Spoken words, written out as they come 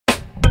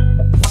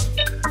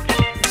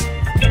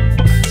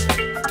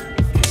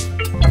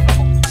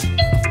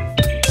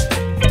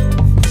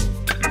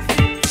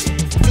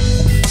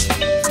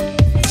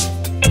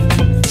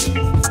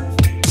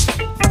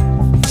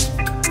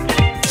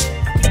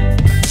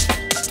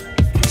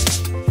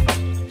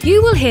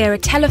You will hear a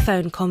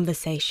telephone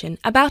conversation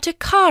about a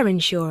car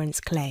insurance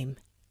claim.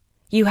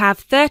 You have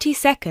 30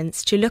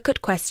 seconds to look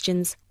at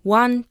questions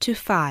 1 to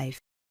 5.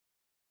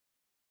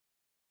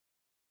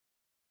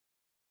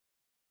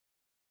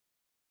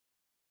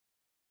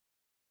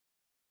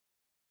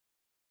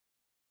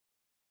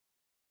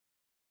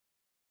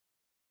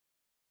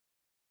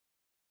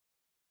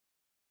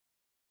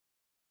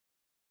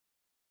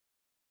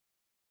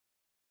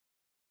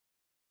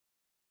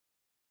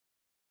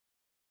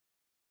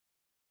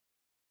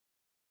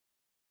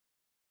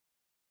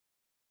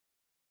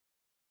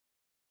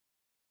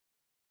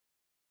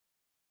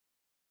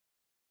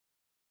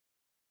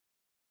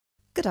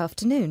 Good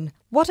afternoon.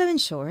 Watto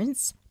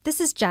Insurance.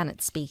 This is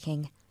Janet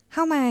speaking.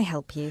 How may I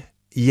help you?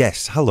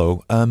 Yes,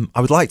 hello. I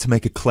would like to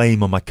make a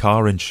claim on my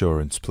car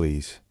insurance,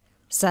 please.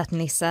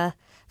 Certainly, sir.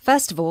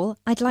 First of all,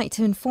 I'd like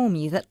to inform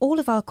you that all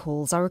of our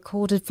calls are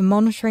recorded for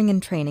monitoring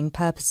and training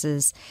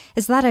purposes.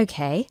 Is that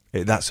okay?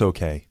 That's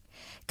okay.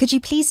 Could you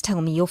please tell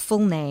me your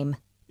full name?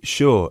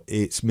 Sure,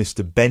 it's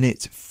Mr.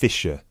 Bennett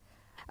Fisher.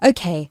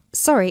 Okay,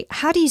 sorry,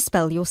 how do you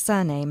spell your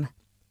surname?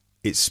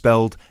 It's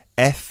spelled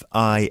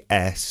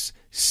Fischer.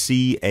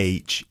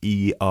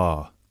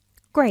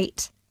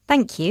 Great,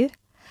 thank you.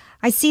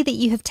 I see that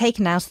you have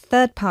taken out a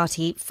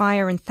third-party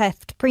fire and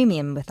theft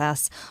premium with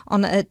us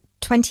on a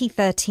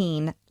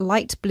 2013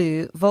 light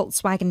blue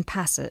Volkswagen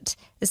Passat.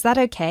 Is that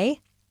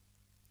okay?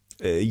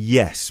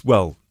 Yes,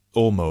 well,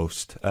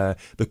 almost.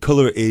 The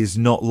colour is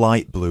not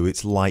light blue,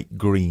 it's light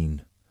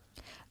green.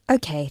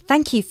 Okay,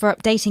 thank you for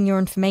updating your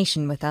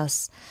information with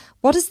us.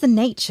 What is the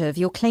nature of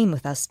your claim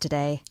with us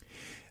today?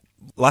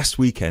 Last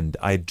weekend,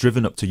 I had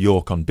driven up to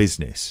York on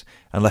business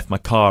and left my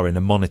car in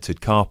a monitored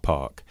car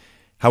park.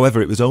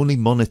 However, it was only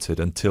monitored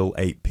until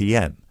 8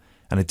 p.m,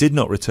 and I did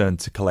not return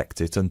to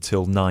collect it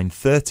until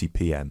 9:30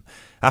 p.m,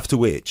 after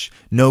which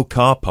no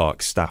car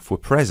park staff were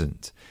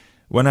present.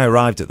 When I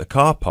arrived at the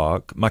car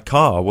park, my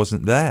car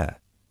wasn't there.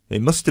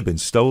 It must have been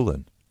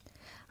stolen.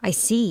 I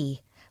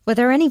see. Were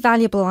there any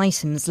valuable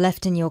items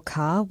left in your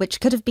car which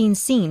could have been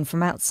seen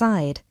from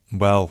outside?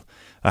 Well,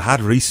 I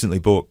had recently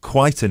bought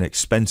quite an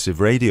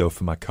expensive radio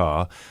for my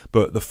car,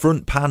 but the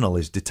front panel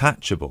is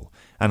detachable,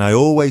 and I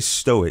always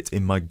stow it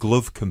in my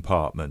glove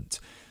compartment.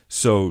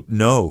 So,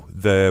 no,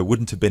 there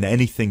wouldn't have been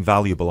anything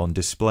valuable on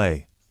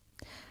display.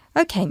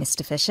 Okay,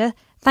 Mr. Fisher.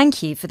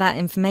 Thank you for that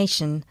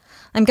information.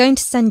 I'm going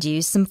to send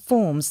you some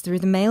forms through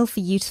the mail for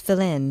you to fill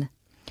in.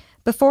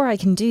 Before I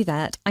can do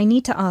that, I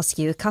need to ask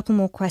you a couple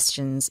more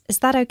questions. Is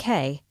that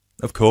okay?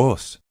 Of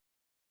course.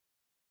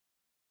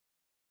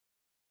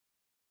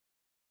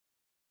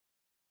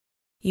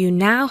 You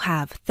now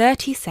have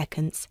 30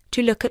 seconds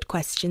to look at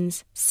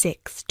questions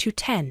 6 to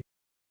 10.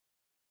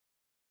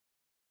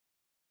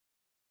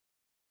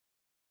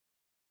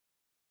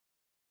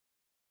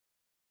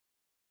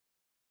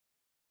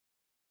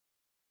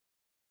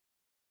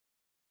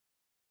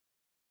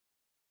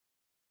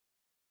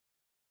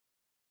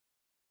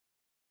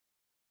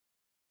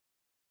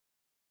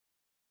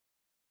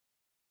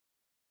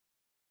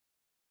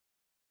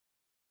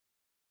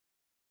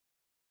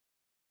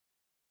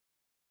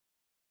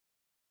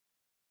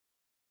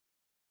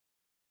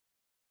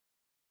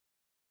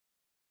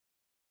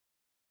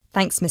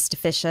 Thanks, Mr.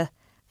 Fisher.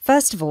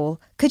 First of all,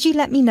 could you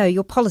let me know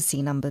your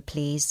policy number,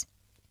 please?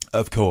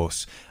 Of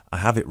course. I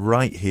have it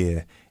right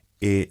here.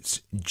 It's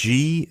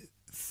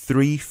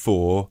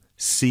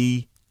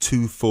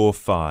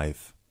G34C245.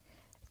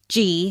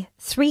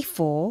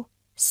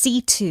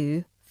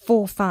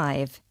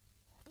 G34C245.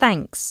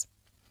 Thanks.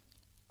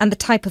 And the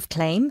type of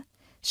claim?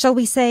 Shall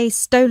we say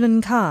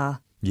stolen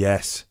car?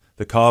 Yes,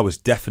 the car was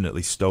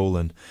definitely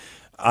stolen.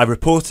 I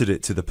reported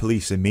it to the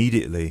police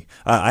immediately.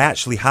 I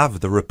actually have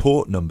the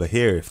report number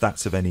here if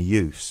that's of any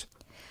use.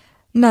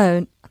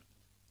 No,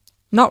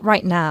 not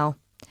right now.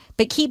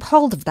 But keep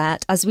hold of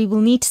that as we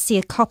will need to see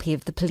a copy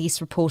of the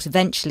police report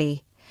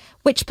eventually.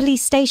 Which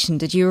police station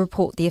did you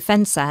report the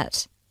offence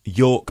at?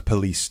 York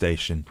Police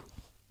Station.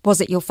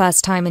 Was it your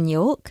first time in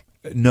York?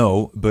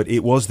 No, but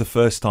it was the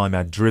first time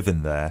I'd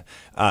driven there.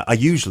 I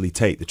usually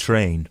take the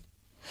train.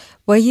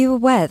 Were you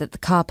aware that the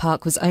car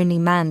park was only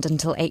manned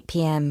until 8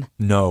 p.m?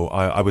 No,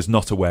 I was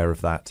not aware of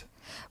that.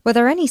 Were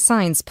there any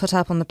signs put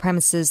up on the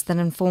premises that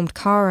informed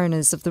car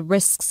owners of the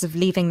risks of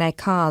leaving their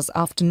cars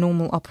after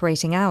normal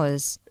operating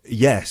hours?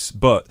 Yes,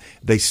 but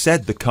they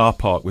said the car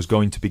park was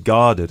going to be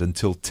guarded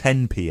until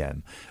 10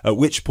 p.m, at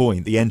which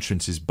point the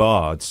entrance is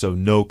barred so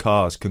no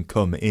cars can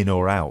come in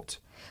or out.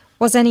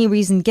 Was any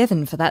reason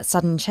given for that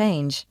sudden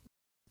change?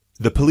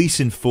 The police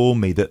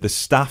informed me that the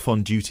staff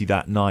on duty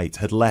that night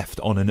had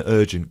left on an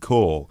urgent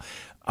call.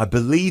 I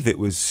believe it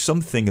was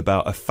something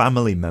about a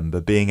family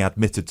member being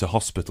admitted to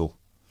hospital.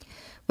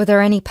 Were there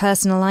any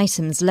personal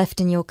items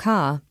left in your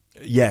car?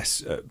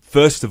 Yes.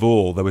 First of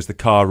all, there was the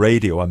car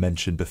radio I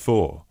mentioned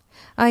before.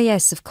 Ah,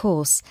 yes, of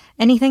course.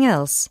 Anything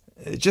else?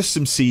 Just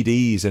some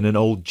CDs and an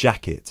old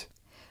jacket.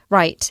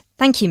 Right.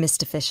 Thank you,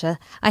 Mr. Fisher.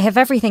 I have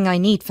everything I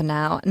need for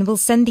now and will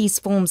send these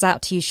forms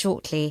out to you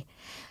shortly.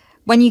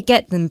 When you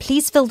get them,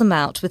 please fill them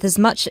out with as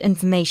much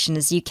information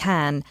as you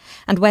can,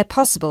 and where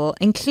possible,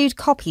 include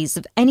copies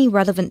of any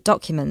relevant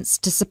documents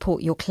to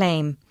support your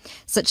claim,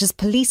 such as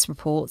police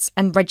reports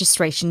and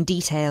registration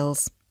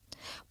details.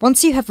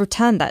 Once you have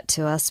returned that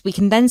to us, we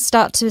can then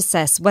start to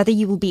assess whether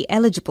you will be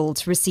eligible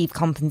to receive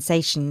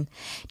compensation.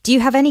 Do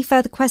you have any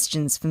further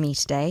questions for me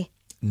today?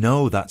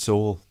 No, that's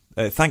all.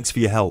 Thanks for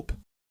your help.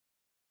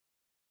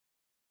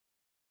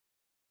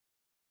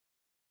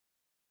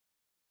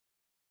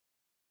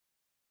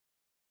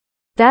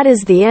 That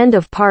is the end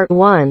of part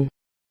 1.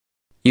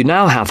 You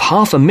now have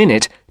half a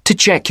minute to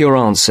check your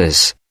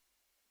answers.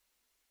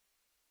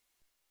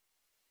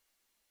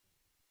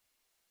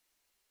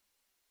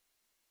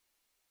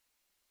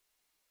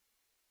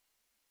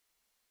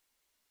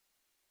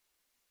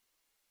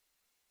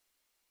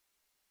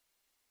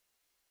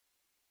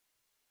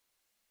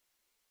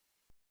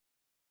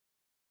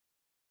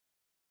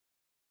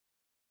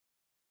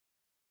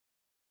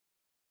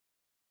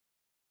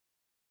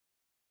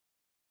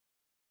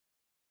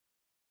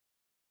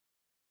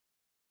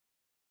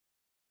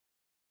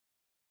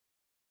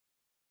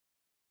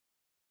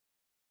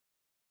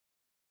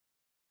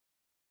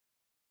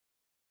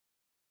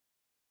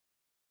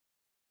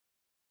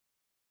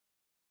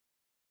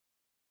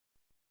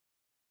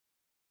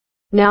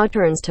 Now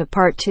turns to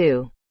part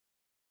 2.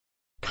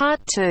 Part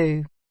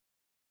 2.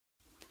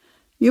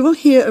 You will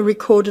hear a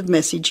recorded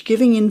message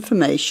giving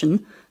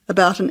information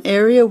about an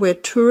area where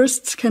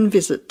tourists can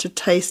visit to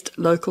taste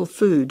local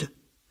food.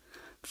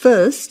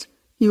 First,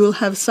 you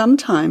will have some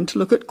time to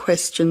look at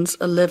questions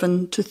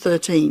 11 to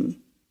 13.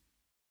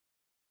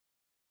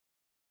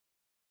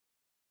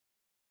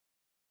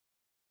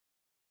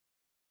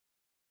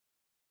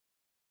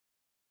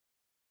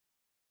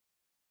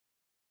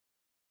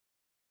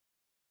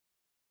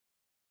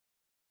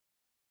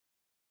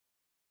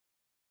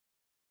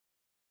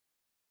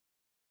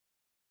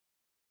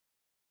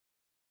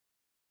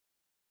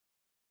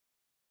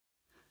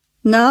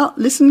 Now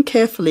listen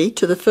carefully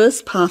to the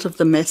first part of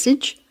the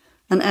message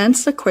and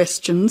answer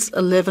questions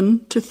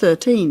 11 to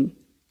 13.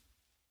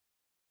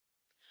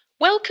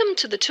 Welcome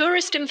to the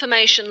tourist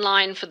information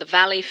line for the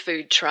Valley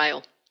Food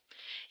Trail.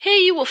 Here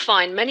you will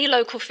find many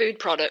local food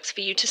products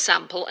for you to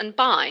sample and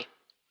buy.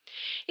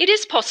 It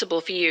is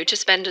possible for you to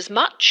spend as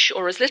much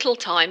or as little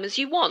time as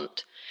you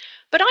want,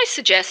 but I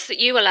suggest that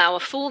you allow a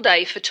full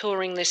day for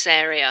touring this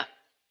area.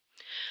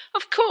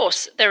 Of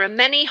course, there are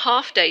many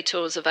half-day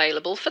tours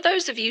available for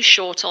those of you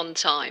short on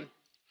time.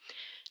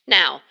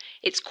 Now,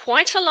 it's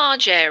quite a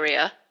large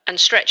area and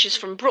stretches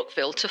from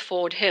Brookville to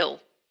Ford Hill.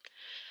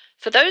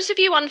 For those of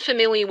you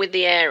unfamiliar with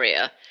the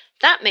area,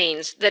 that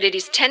means that it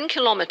is 10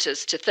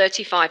 kilometres to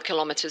 35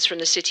 kilometres from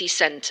the city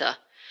centre,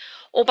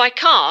 or by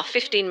car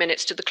 15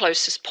 minutes to the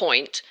closest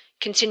point,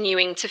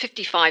 continuing to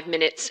 55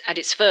 minutes at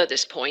its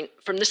furthest point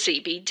from the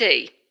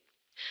CBD.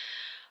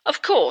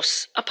 Of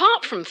course,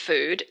 apart from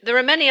food, there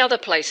are many other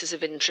places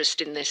of interest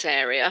in this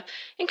area,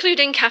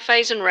 including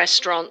cafes and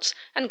restaurants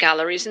and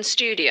galleries and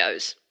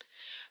studios.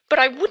 But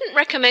I wouldn't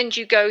recommend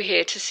you go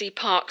here to see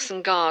parks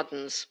and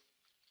gardens.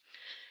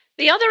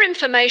 The other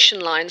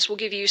information lines will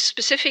give you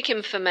specific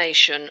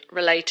information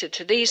related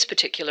to these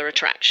particular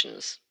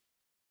attractions.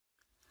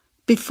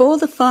 Before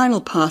the final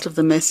part of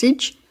the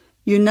message,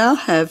 you now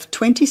have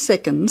 20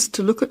 seconds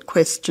to look at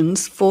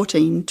questions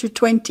 14 to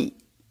 20.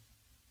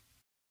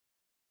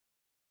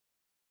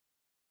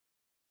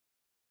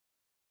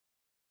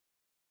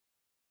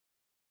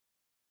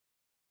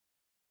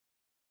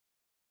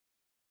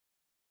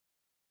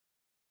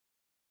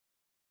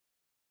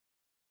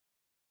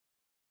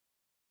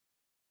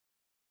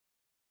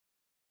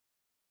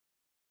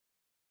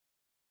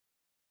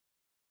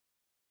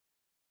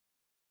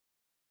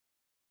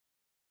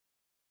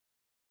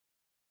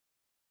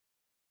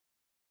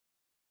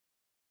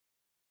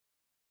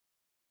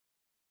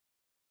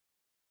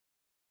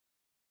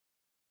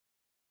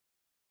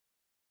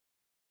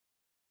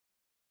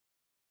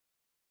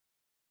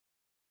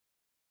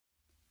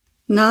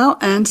 Now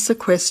answer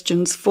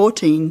questions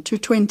 14 to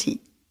 20.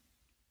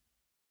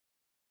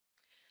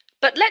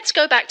 But let's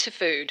go back to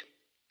food.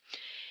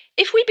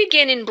 If we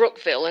begin in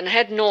Brookville and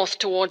head north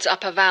towards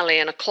Upper Valley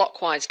in a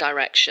clockwise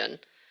direction,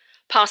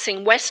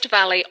 passing West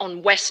Valley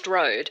on West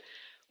Road,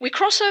 we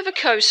cross over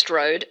Coast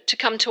Road to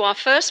come to our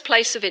first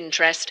place of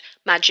interest,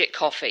 Magic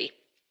Coffee.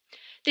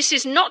 This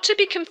is not to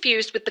be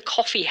confused with the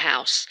Coffee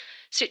House,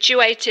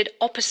 situated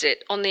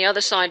opposite on the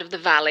other side of the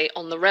valley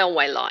on the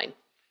railway line.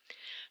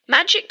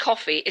 Magic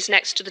Coffee is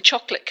next to the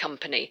Chocolate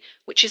Company,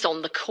 which is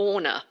on the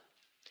corner.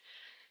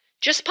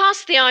 Just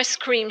past the ice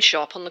cream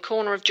shop on the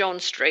corner of John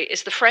Street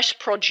is the Fresh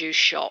Produce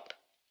shop.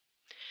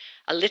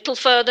 A little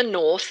further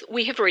north,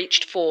 we have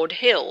reached Ford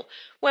Hill,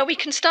 where we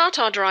can start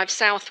our drive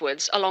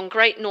southwards along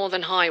Great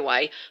Northern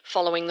Highway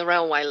following the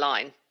railway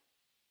line.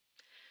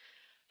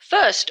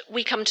 First,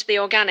 we come to the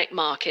organic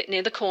market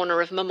near the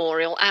corner of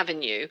Memorial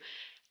Avenue,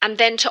 and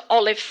then to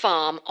Olive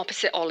Farm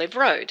opposite Olive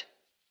Road.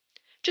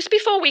 Just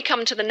before we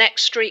come to the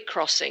next street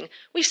crossing,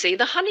 we see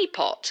the Honey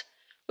Pot,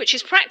 which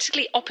is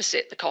practically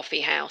opposite the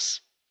coffee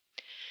house.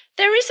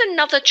 There is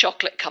another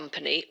chocolate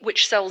company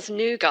which sells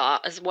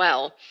nougat as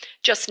well,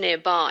 just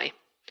nearby.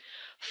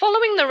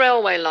 Following the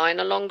railway line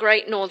along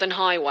Great Northern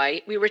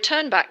Highway, we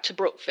return back to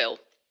Brookville.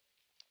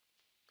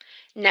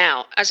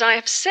 Now, as I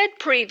have said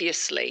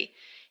previously,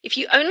 if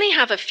you only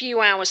have a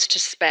few hours to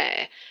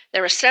spare,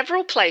 there are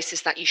several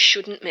places that you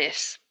shouldn't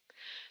miss.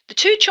 The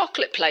two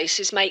chocolate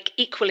places make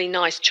equally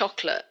nice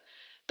chocolate,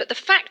 but the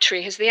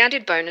factory has the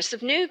added bonus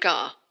of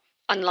nougat,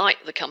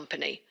 unlike the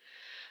company.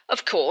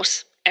 Of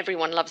course,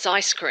 everyone loves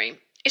ice cream,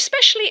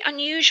 especially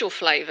unusual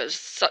flavours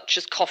such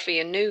as coffee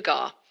and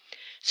nougat,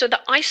 so the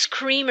ice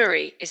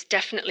creamery is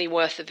definitely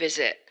worth a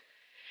visit.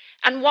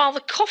 And while the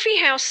coffee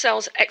house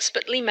sells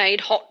expertly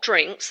made hot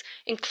drinks,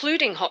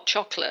 including hot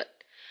chocolate,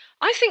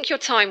 I think your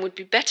time would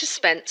be better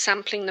spent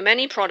sampling the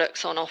many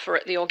products on offer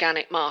at the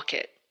organic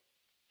market.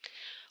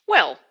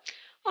 Well,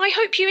 I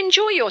hope you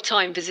enjoy your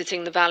time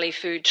visiting the Valley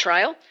Food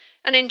Trail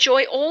and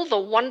enjoy all the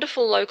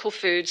wonderful local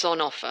foods on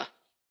offer.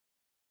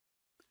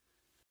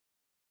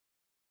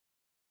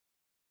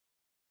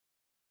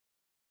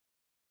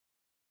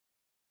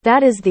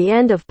 That is the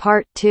end of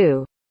part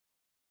 2.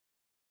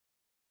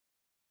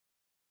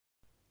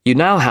 You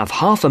now have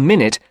half a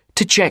minute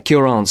to check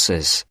your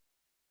answers.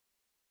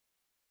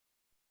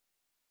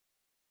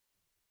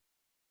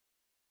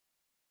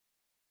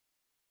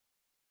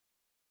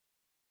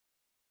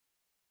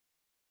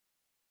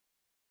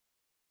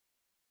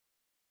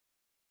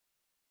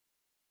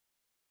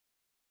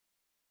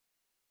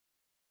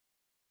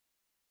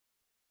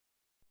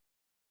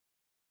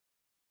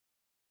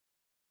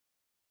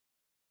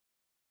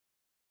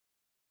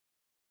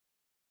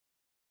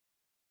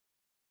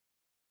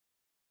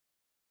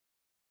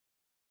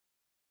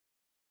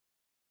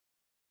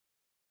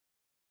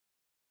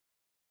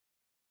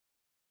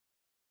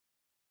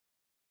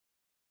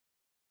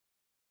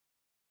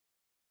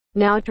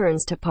 Now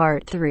turns to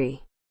part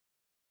 3.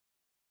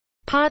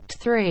 Part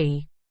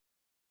 3.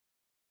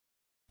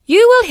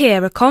 You will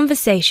hear a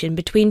conversation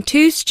between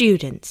two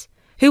students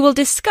who will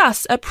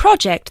discuss a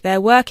project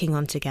they're working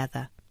on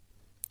together.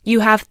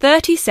 You have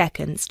 30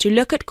 seconds to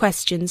look at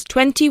questions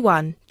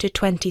 21 to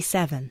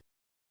 27.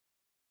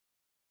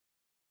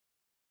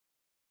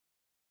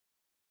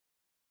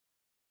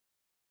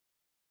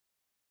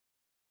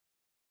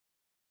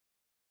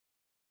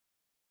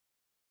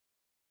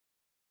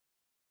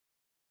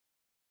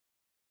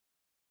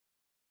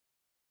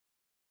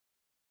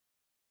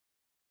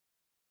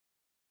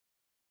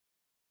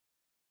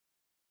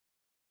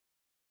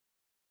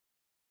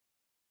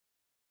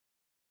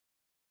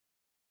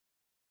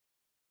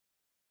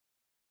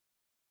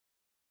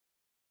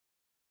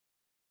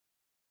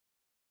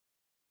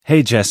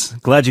 Hey Jess,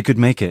 glad you could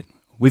make it.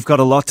 We've got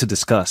a lot to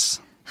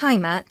discuss. Hi,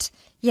 Matt.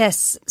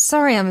 Yes,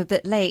 sorry I'm a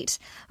bit late.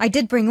 I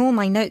did bring all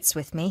my notes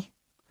with me.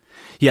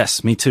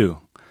 Yes, me too.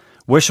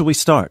 Where shall we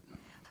start?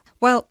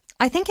 Well,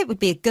 I think it would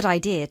be a good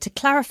idea to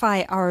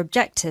clarify our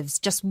objectives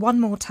just one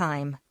more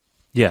time.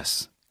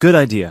 Yes, good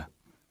idea.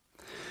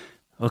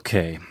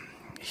 Okay,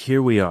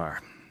 here we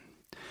are.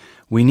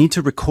 We need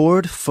to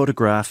record,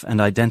 photograph, and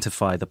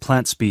identify the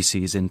plant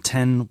species in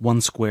 10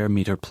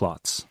 1-square-meter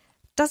plots.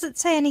 Does it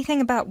say anything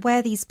about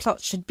where these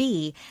plots should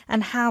be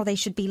and how they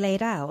should be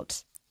laid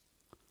out?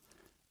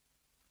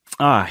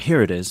 Ah,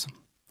 here it is.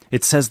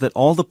 It says that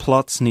all the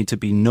plots need to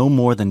be no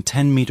more than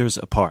 10 meters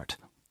apart.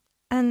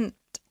 And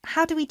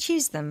how do we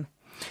choose them?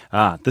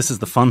 Ah, this is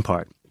the fun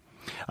part.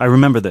 I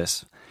remember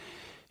this.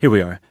 Here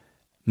we are.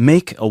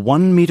 Make a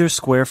 1-meter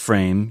square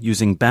frame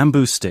using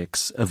bamboo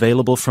sticks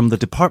available from the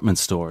department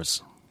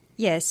stores.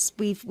 Yes,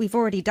 we've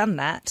already done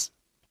that.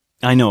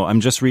 I know, I'm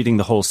just reading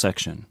the whole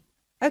section.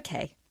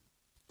 Okay.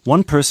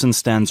 One person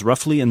stands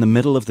roughly in the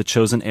middle of the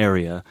chosen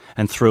area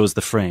and throws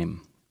the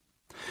frame.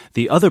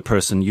 The other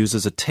person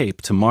uses a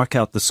tape to mark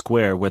out the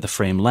square where the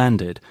frame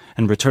landed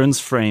and returns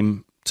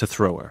frame to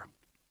thrower.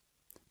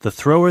 The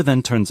thrower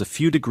then turns a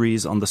few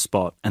degrees on the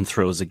spot and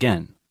throws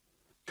again.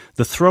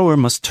 The thrower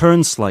must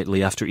turn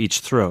slightly after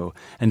each throw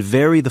and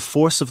vary the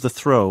force of the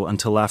throw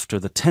until after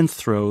the 10th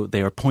throw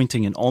they are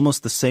pointing in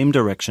almost the same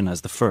direction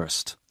as the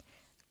first.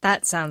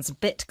 That sounds a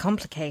bit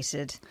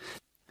complicated.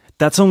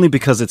 That's only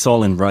because it's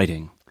all in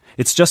writing.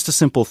 It's just a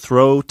simple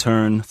throw,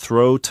 turn,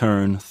 throw,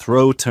 turn,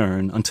 throw,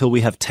 turn until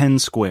we have 10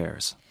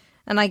 squares.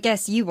 And I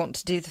guess you want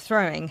to do the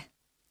throwing.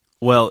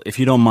 Well, if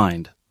you don't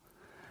mind.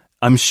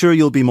 I'm sure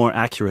you'll be more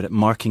accurate at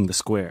marking the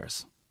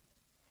squares.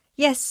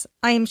 Yes,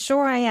 I am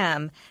sure I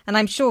am, and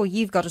I'm sure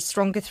you've got a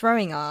stronger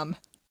throwing arm.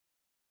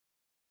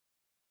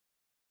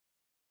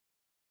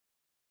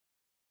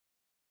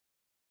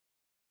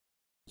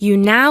 You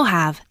now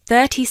have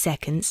 30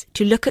 seconds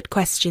to look at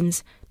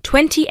questions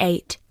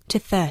 28 to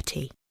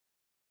 30.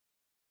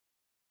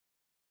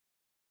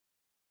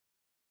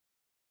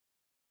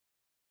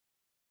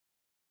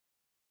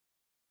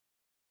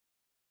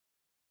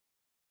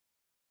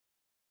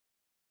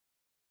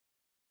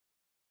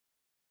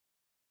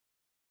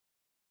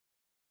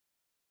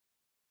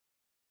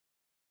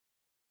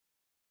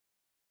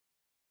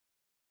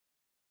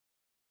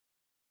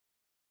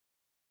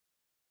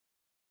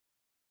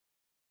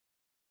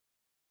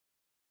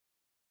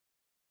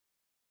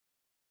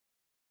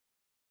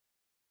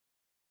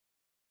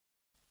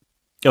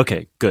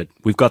 Okay, good.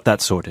 We've got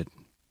that sorted.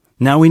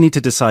 Now we need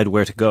to decide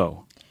where to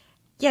go.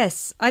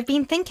 Yes, I've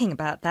been thinking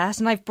about that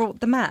and I've brought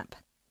the map.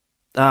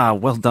 Ah,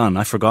 well done.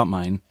 I forgot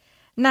mine.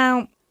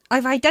 Now,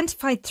 I've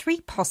identified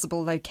 3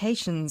 possible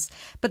locations,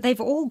 but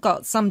they've all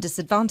got some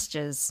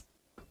disadvantages.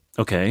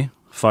 Okay,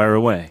 fire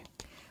away.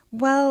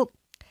 Well,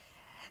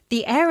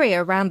 the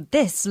area around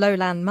this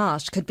lowland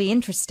marsh could be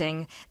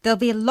interesting. There'll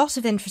be a lot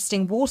of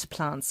interesting water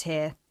plants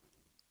here.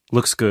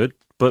 Looks good,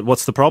 but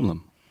what's the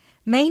problem?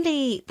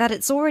 Mainly that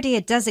it's already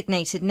a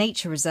designated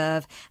nature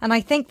reserve, and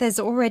I think there's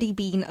already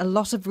been a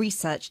lot of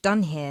research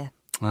done here.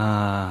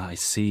 Ah, I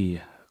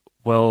see.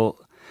 Well,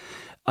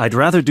 I'd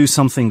rather do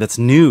something that's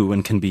new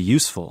and can be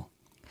useful.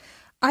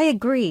 I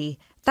agree.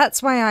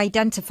 That's why I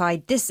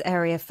identified this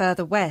area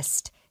further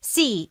west.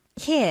 See,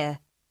 here,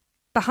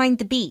 behind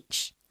the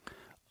beach.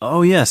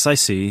 Oh, yes, I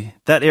see.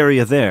 That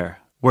area there,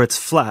 where it's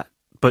flat,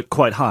 but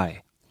quite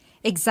high.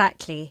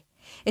 Exactly.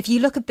 If you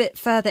look a bit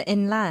further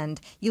inland,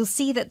 you'll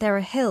see that there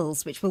are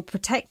hills which will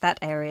protect that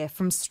area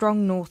from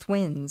strong north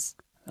winds.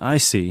 I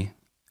see.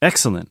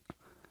 Excellent.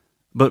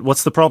 But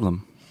what's the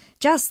problem?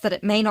 Just that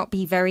it may not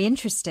be very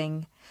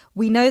interesting.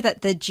 We know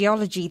that the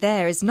geology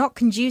there is not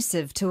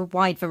conducive to a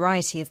wide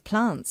variety of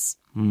plants.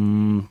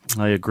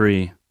 I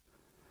agree.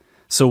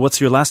 So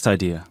what's your last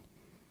idea?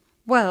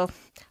 Well,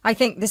 I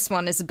think this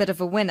one is a bit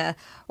of a winner,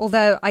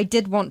 although I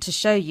did want to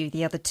show you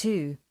the other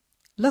 2.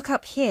 Look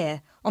up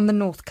here, on the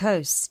north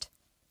coast.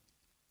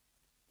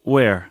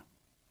 Where?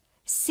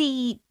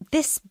 See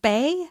this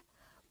bay?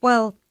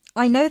 Well,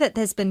 I know that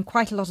there's been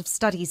quite a lot of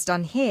studies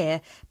done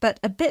here, but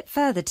a bit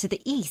further to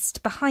the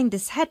east, behind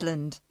this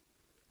headland.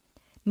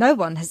 No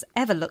one has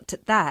ever looked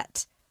at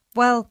that.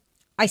 Well,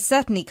 I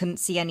certainly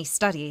couldn't see any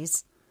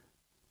studies.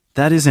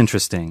 That is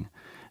interesting.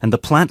 And the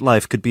plant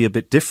life could be a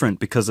bit different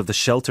because of the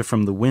shelter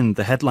from the wind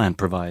the headland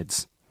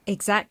provides.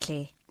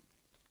 Exactly.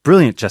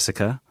 Brilliant,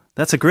 Jessica.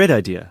 That's a great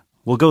idea.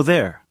 We'll go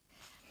there.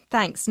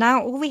 Thanks. Now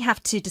all we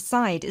have to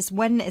decide is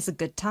when is a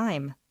good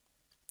time.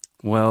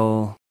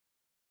 Well...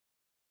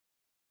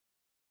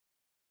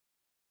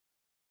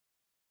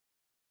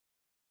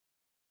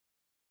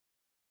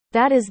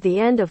 That is the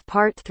end of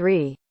part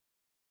 3.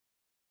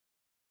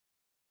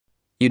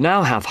 You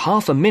now have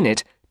half a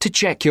minute to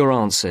check your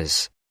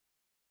answers.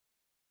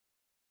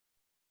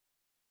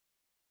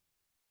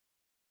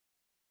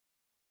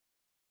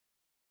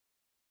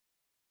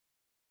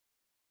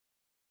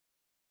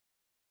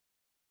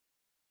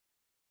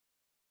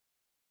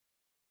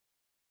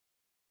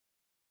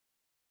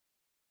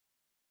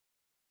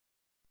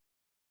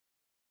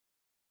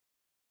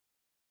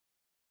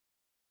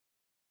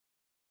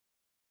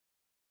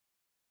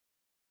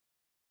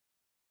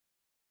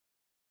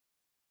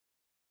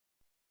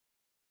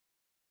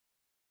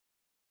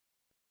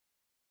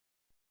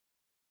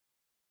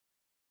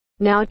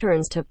 Now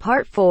turns to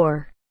part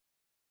 4.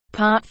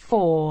 Part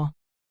 4.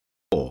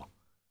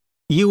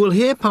 You will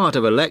hear part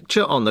of a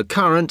lecture on the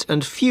current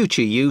and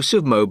future use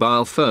of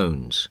mobile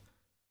phones.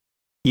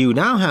 You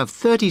now have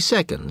 30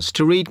 seconds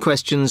to read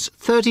questions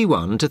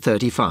 31 to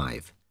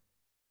 35.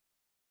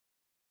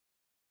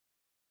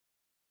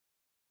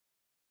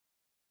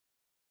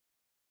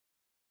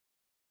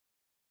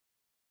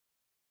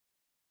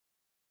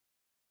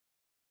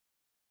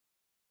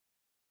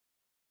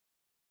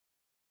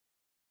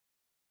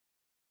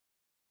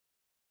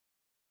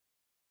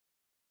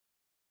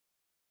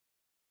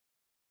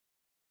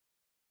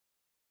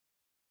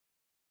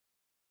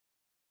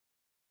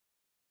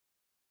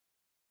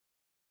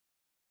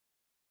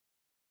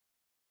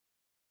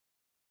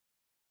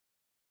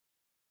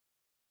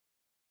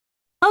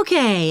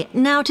 Okay,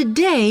 now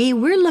today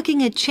we're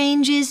looking at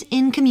changes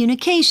in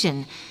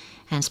communication,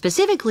 and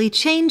specifically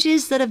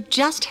changes that have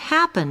just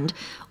happened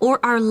or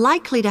are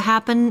likely to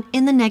happen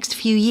in the next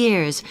few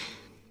years.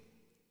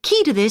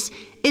 Key to this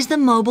is the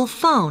mobile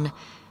phone,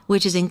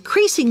 which is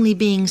increasingly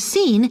being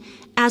seen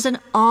as an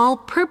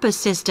all-purpose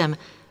system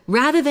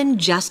rather than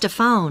just a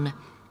phone.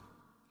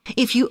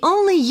 If you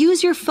only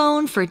use your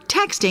phone for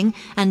texting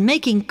and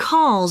making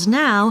calls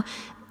now,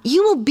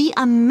 you will be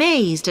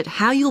amazed at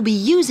how you'll be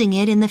using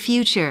it in the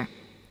future.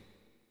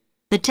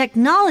 The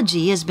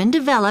technology has been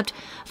developed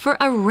for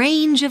a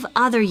range of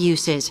other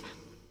uses.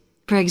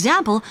 For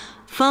example,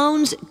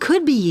 phones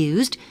could be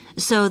used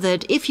so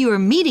that if you are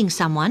meeting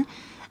someone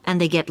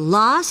and they get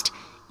lost,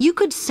 you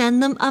could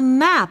send them a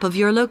map of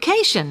your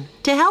location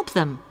to help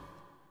them.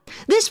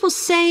 This will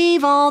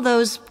save all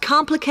those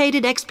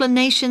complicated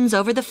explanations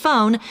over the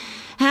phone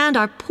and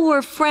our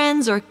poor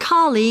friends or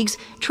colleagues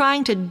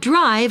trying to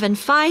drive and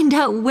find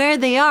out where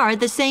they are at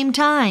the same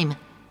time.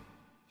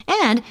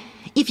 And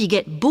if you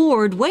get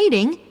bored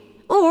waiting,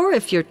 or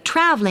if you're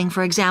traveling,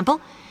 for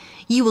example,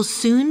 you will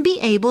soon be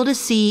able to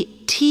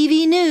see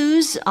TV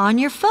news on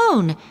your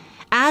phone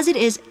as it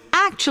is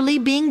actually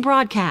being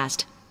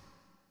broadcast.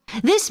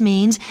 This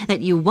means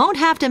that you won't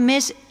have to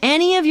miss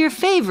any of your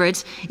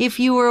favorites if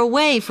you were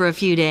away for a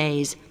few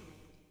days.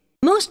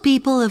 Most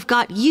people have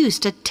got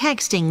used to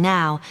texting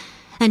now,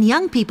 and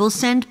young people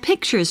send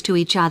pictures to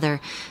each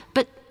other.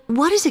 But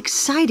what is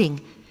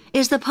exciting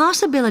is the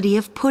possibility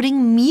of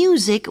putting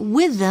music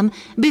with them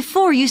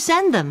before you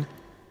send them.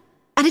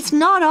 And it's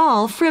not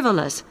all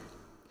frivolous.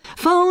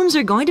 Phones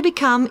are going to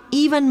become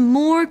even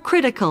more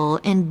critical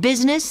in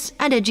business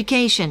and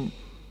education.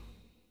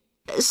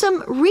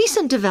 Some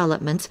recent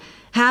developments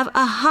have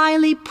a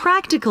highly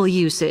practical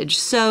usage.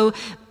 So,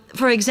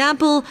 for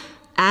example,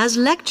 as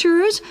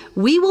lecturers,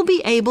 we will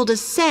be able to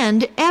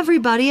send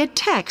everybody a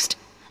text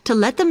to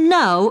let them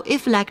know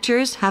if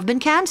lectures have been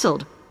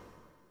cancelled.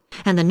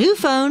 And the new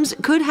phones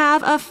could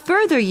have a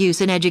further use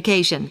in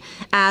education,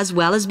 as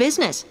well as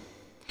business,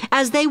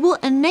 as they will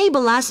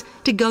enable us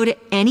to go to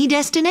any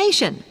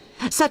destination,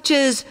 such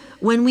as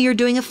when we are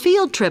doing a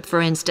field trip,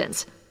 for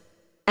instance,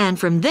 and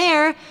from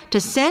there to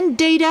send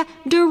data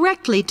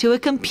directly to a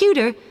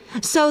computer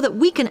so that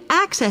we can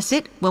access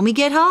it when we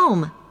get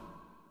home.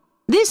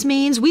 This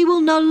means we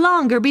will no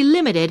longer be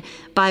limited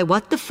by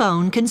what the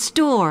phone can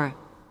store.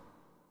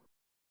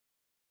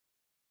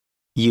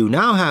 You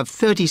now have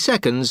 30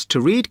 seconds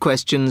to read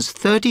questions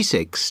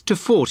 36 to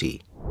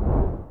 40.